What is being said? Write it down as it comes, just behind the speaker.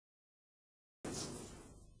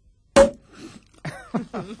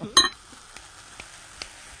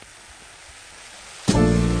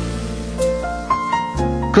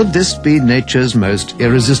Could this be nature's most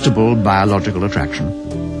irresistible biological attraction?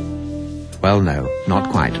 Well, no, not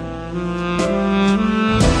quite.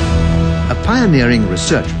 A pioneering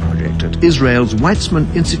research project at Israel's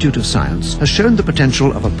Weizmann Institute of Science has shown the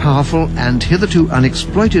potential of a powerful and hitherto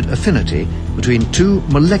unexploited affinity between two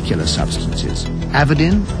molecular substances,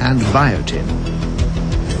 avidin and biotin.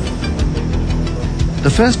 The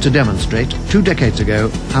first to demonstrate, 2 decades ago,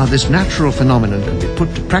 how this natural phenomenon can be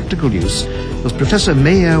put to practical use was Professor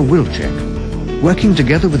Meir Wilchek, working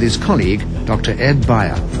together with his colleague, Dr.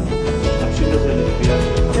 Meir.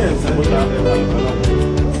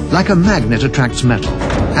 Like a magnet attracts metal,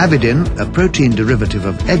 avidin, a protein derivative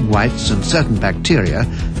of egg whites and certain bacteria,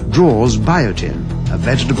 draws biotin, a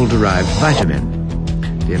vegetable-derived vitamin.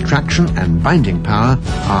 The attraction and binding power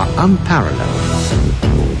are unparalleled.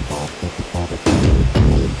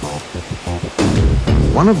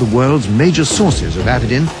 One of the world's major sources of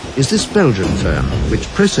avidin is this Belgian firm, which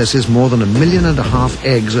processes more than 1.5 million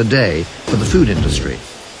eggs a day for the food industry.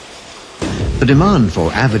 The demand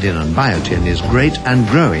for avidin and biotin is great and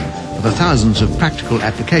growing for the thousands of practical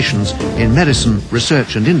applications in medicine,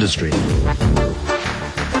 research and industry.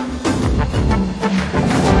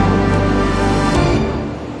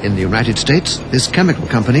 In the United States, this chemical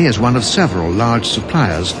company is one of several large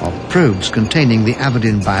suppliers of probes containing the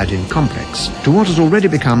avidin-biotin complex to what has already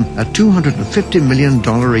become a $250 million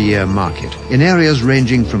a year market in areas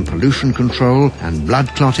ranging from pollution control and blood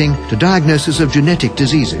clotting to diagnosis of genetic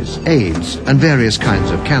diseases, AIDS, and various kinds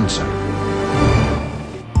of cancer.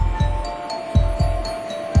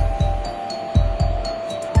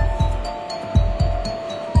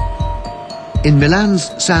 In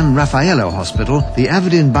Milan's San Raffaello Hospital, the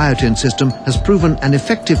avidin-biotin system has proven an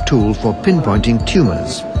effective tool for pinpointing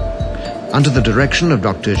tumors. Under the direction of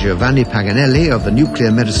Dr. Giovanni Paganelli of the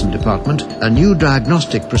Nuclear Medicine Department, a new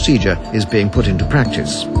diagnostic procedure is being put into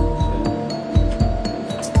practice.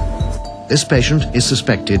 This patient is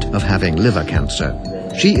suspected of having liver cancer.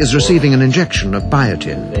 She is receiving an injection of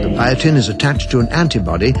biotin. The biotin is attached to an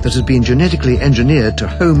antibody that has been genetically engineered to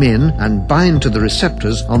home in and bind to the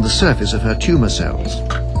receptors on the surface of her tumor cells.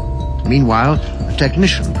 Meanwhile, a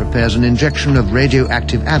technician prepares an injection of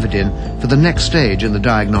radioactive avidin for the next stage in the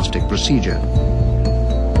diagnostic procedure.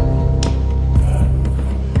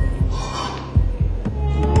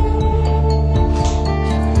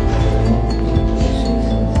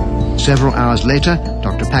 Several hours later,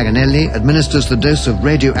 Dr. Paganelli administers the dose of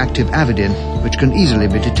radioactive avidin, which can easily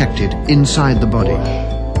be detected inside the body.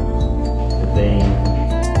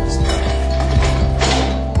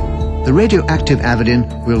 The radioactive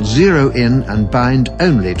avidin will zero in and bind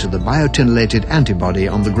only to the biotinylated antibody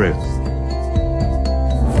on the growth.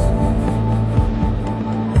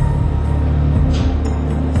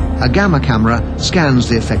 A gamma camera scans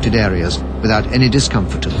the affected areas without any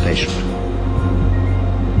discomfort to the patient.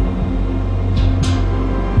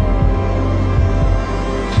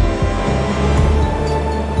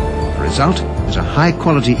 The result is a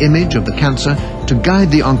high-quality image of the cancer to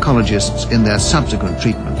guide the oncologists in their subsequent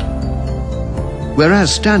treatment.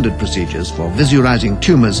 Whereas standard procedures for visualizing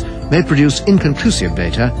tumors may produce inconclusive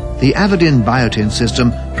data, the avidin-biotin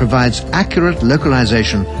system provides accurate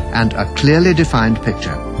localization and a clearly defined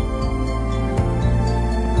picture.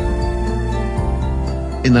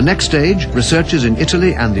 In the next stage, researchers in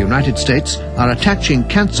Italy and the United States are attaching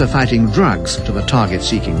cancer-fighting drugs to the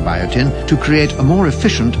target-seeking biotin to create a more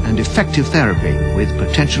efficient and effective therapy with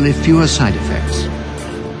potentially fewer side effects.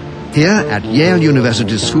 Here at Yale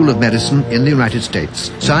University's School of Medicine in the United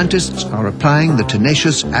States, scientists are applying the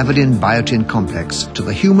tenacious avidin-biotin complex to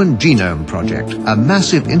the Human Genome Project, a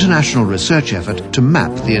massive international research effort to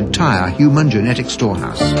map the entire human genetic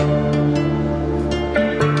storehouse.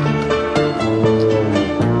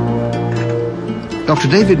 Dr.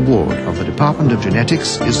 David Ward of the Department of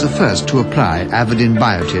Genetics is the first to apply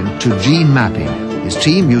avidin-biotin to gene mapping. His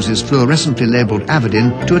team uses fluorescently labeled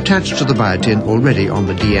avidin to attach to the biotin already on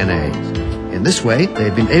the DNA. In this way,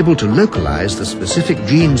 they've been able to localize the specific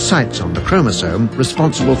gene sites on the chromosome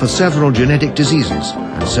responsible for several genetic diseases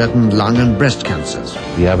and certain lung and breast cancers.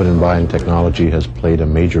 The avidin-biotin technology has played a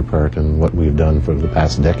major part in what we've done for the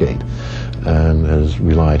past decade and has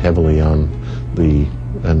relied heavily on the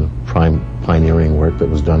pioneering work that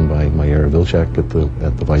was done by Meir Wilchek at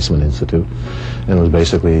the Weizmann Institute, and it was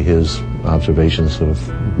basically his observations of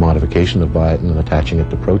modification of biotin and attaching it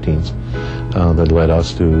to proteins that led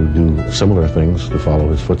us to do similar things, to follow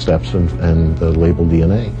his footsteps and label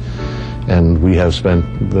DNA. And we have spent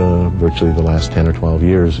virtually the last 10 or 12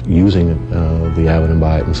 years using the avidin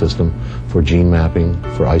biotin system for gene mapping,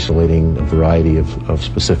 for isolating a variety of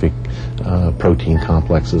specific protein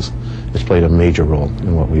complexes. It's played a major role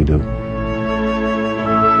in what we do.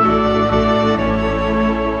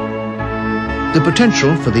 The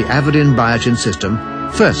potential for the avidin biotin system,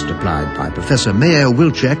 first applied by Professor Meir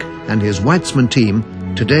Wilchek and his Weizmann team,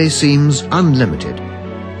 today seems unlimited.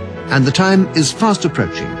 And the time is fast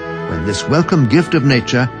approaching when this welcome gift of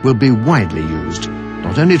nature will be widely used,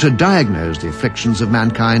 not only to diagnose the afflictions of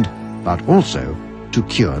mankind, but also to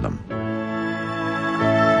cure them.